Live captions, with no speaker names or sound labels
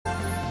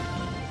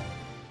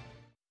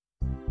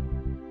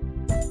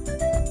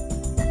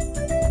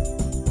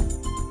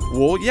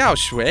我要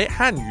学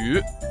汉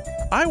语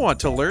I want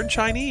to learn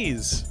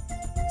Chinese.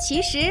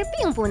 其实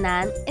并不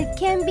难 It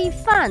can be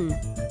fun.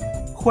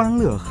 欢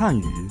乐汉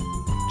语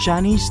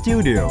Chinese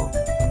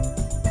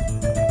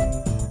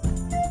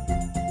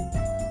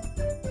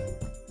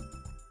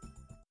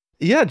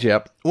Studio。Yeah,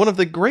 Jep. One of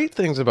the great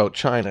things about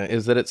China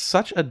is that it's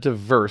such a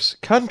diverse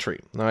country.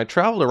 Now, I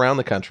traveled around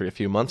the country a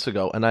few months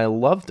ago, and I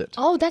loved it.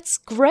 Oh, that's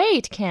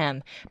great,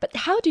 Cam. But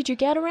how did you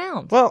get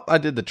around? Well, I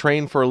did the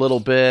train for a little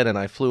bit, and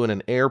I flew in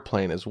an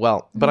airplane as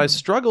well. But I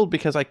struggled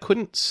because I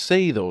couldn't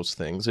say those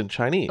things in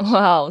Chinese.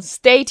 Well,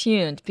 stay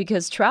tuned,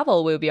 because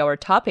travel will be our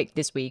topic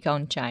this week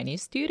on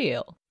Chinese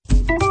Studio.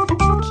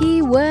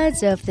 Key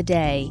words of the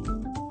day.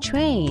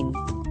 Train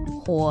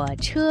火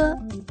车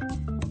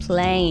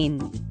Plane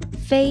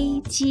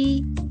飞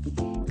机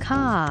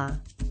Car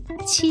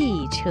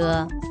汽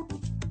车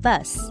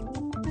Bus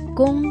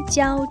公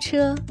交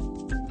车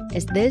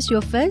Is this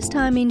your first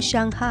time in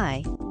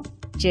Shanghai?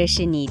 这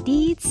是你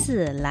第一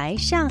次来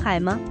上海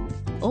吗?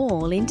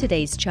 All in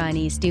today's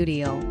Chinese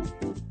studio.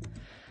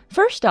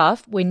 First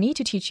off, we need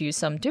to teach you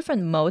some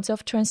different modes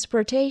of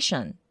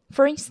transportation.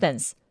 For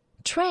instance,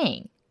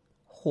 train,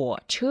 火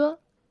车,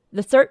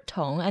 the third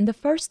tone and the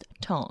first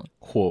tone.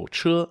 火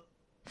车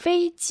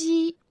飞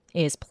机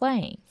is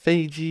plane.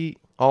 飞机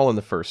all in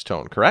the first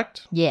tone,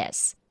 correct?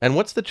 Yes, And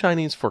what's the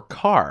Chinese for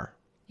car?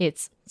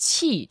 it's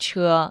汽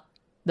车,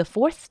 the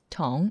fourth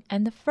tone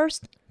and the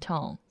first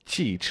tone.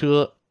 汽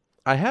车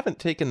I haven't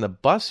taken the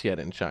bus yet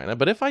in China,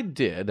 but if I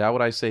did, how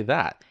would I say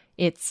that?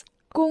 It's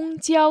公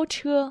交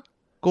车.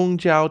 公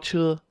交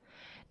车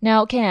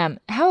Now, Cam,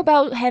 how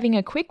about having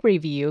a quick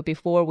review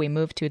before we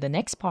move to the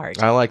next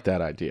part? I like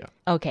that idea.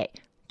 Okay,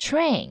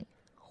 train,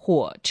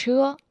 火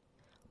车,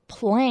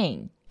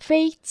 plane,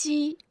 飞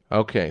机,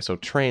 Okay, so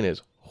train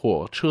is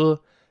火车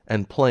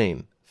and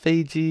plane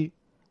飞机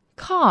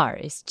car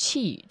is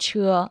汽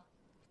车,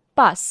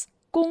 bus,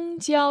 公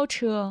交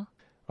车.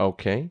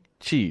 Okay,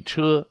 汽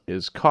车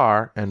is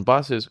car and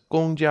bus is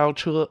公交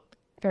车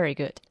Very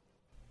good.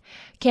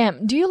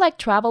 Cam, do you like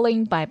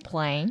traveling by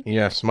plane?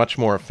 Yes, much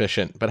more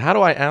efficient. But how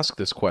do I ask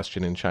this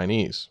question in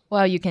Chinese?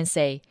 Well, you can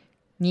say,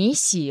 你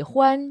喜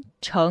欢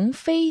乘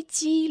飞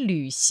机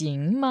旅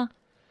行吗?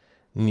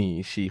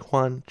你喜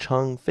欢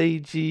乘飞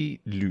机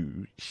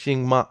旅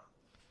行吗?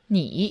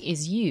你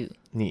is you.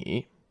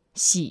 你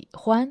喜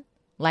欢,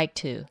 like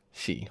to.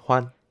 喜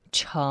欢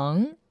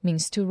乘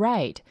means to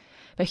ride.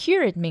 But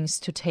here it means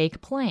to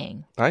take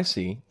plane. I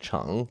see.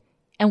 乘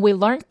And we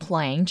learned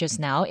plane just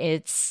now.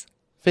 It's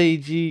飞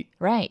机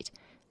right.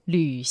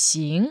 旅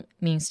行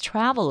means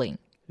traveling.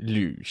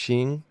 旅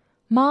行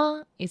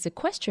Ma is a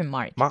question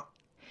mark. 吗?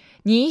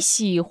你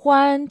喜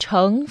欢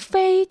乘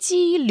飞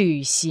机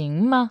旅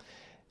行吗?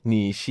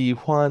你喜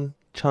欢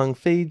乘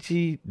飞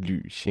机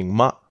旅行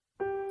吗?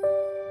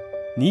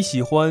你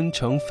喜欢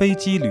乘飞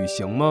机旅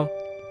行吗？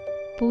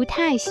不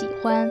太喜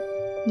欢。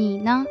你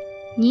呢？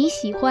你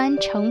喜欢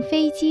乘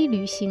飞机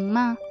旅行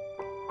吗？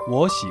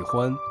我喜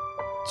欢，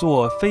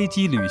坐飞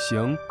机旅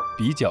行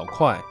比较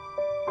快。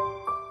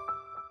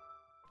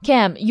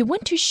Cam, you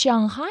went to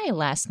Shanghai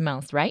last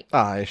month, right?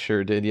 I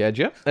sure did, yeah,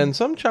 Jeff. And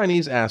some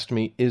Chinese asked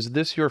me, is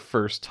this your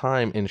first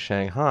time in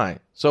Shanghai?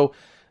 So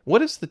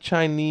what is the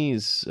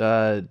Chinese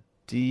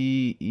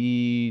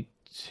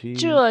D-E-T?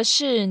 这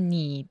是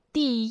你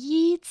第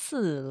一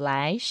次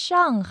来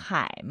上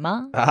海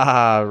吗?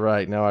 Ah,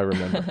 right. Now I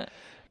remember.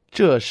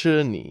 这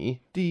是你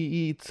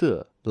第一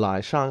次来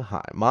上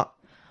海吗?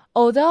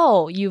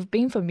 Although you've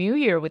been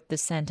familiar with the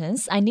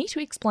sentence, I need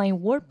to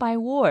explain word by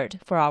word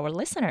for our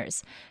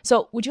listeners.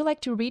 So, would you like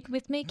to read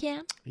with me,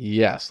 Cam?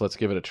 Yes, let's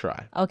give it a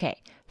try. Okay.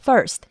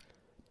 First,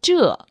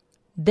 这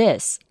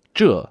this,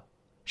 这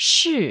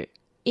是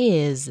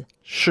is,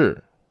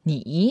 是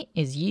你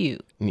is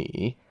you,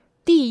 你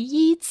第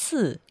一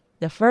次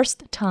the first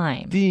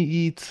time,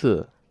 第一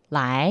次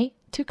来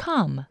to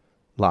come,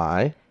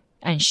 来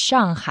and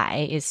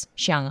Shanghai is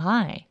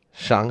Shanghai.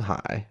 上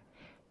海。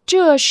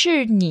这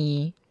是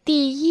你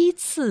第一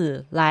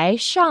次来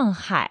上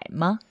海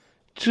吗?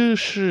这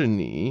是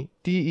你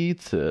第一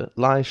次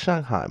来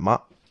上海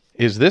吗?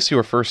 Is this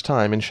your first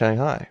time in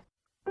Shanghai?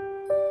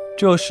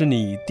 这是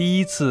你第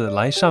一次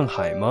来上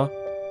海吗？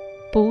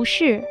不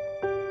是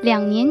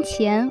，2年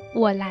前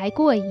我来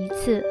过一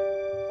次。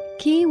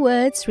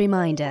Keywords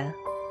reminder.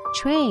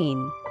 Train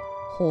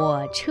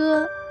火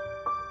车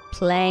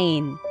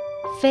Plane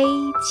飞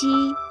机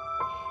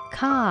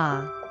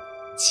Car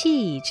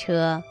汽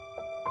车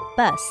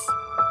Bus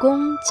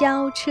公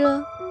交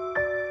车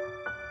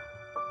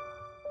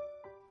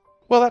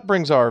Well, that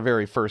brings our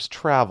very first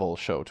travel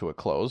show to a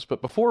close,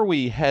 but before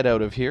we head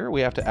out of here,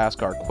 we have to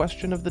ask our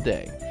question of the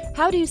day.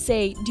 How do you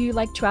say, do you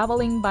like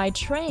traveling by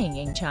train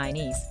in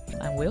Chinese?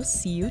 And we'll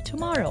see you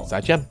tomorrow. 再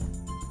见。